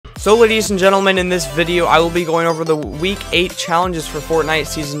So ladies and gentlemen, in this video I will be going over the week 8 challenges for Fortnite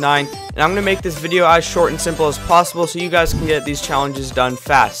Season 9, and I'm going to make this video as short and simple as possible so you guys can get these challenges done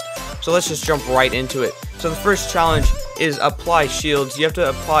fast. So let's just jump right into it. So the first challenge is apply shields. You have to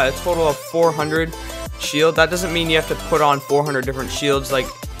apply a total of 400 shield. That doesn't mean you have to put on 400 different shields, like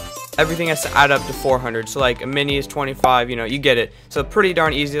everything has to add up to 400. So like a mini is 25, you know, you get it. So pretty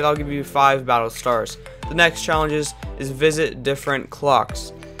darn easy. That'll give you 5 battle stars. The next challenge is visit different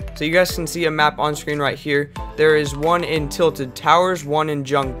clocks. So you guys can see a map on screen right here. There is one in Tilted Towers, one in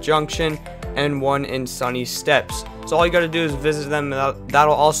Junk Junction, and one in Sunny Steps. So all you gotta do is visit them, and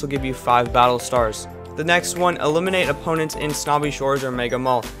that'll also give you 5 battle stars. The next one, eliminate opponents in Snobby Shores or Mega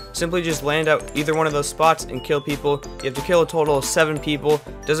Mall. Simply just land at either one of those spots and kill people. You have to kill a total of 7 people.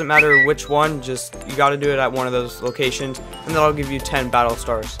 Doesn't matter which one, just you gotta do it at one of those locations, and that'll give you 10 battle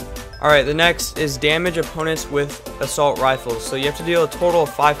stars. Alright, the next is damage opponents with assault rifles. So you have to deal a total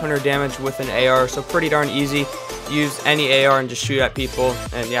of 500 damage with an AR, so pretty darn easy. Use any AR and just shoot at people,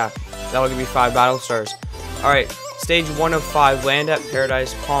 and yeah, that'll give you 5 battle stars. Alright, stage 1 of 5, land at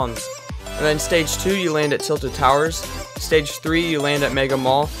Paradise Palms. And then stage 2, you land at Tilted Towers. Stage 3, you land at Mega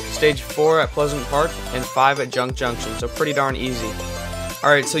Mall. Stage 4 at Pleasant Park, and 5 at Junk Junction, so pretty darn easy.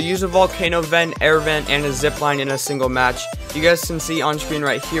 Alright, so use a volcano vent, air vent, and a zipline in a single match. You guys can see on screen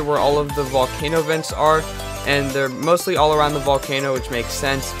right here where all of the volcano vents are, and they're mostly all around the volcano, which makes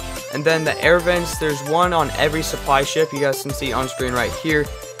sense. And then the air vents, there's one on every supply ship, you guys can see on screen right here.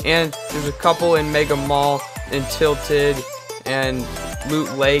 And there's a couple in Mega Mall, in Tilted, and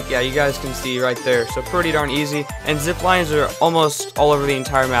Loot Lake. Yeah, you guys can see right there, so pretty darn easy. And zip lines are almost all over the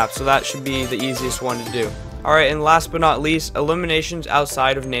entire map, so that should be the easiest one to do. Alright, and last but not least, eliminations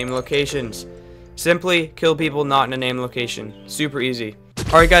outside of named locations. Simply kill people not in a named location. Super easy.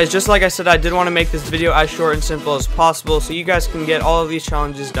 Alright guys, just like I said, I did want to make this video as short and simple as possible so you guys can get all of these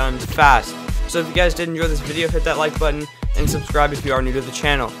challenges done fast. So if you guys did enjoy this video, hit that like button and subscribe if you are new to the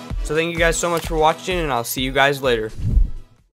channel. So thank you guys so much for watching, and I'll see you guys later.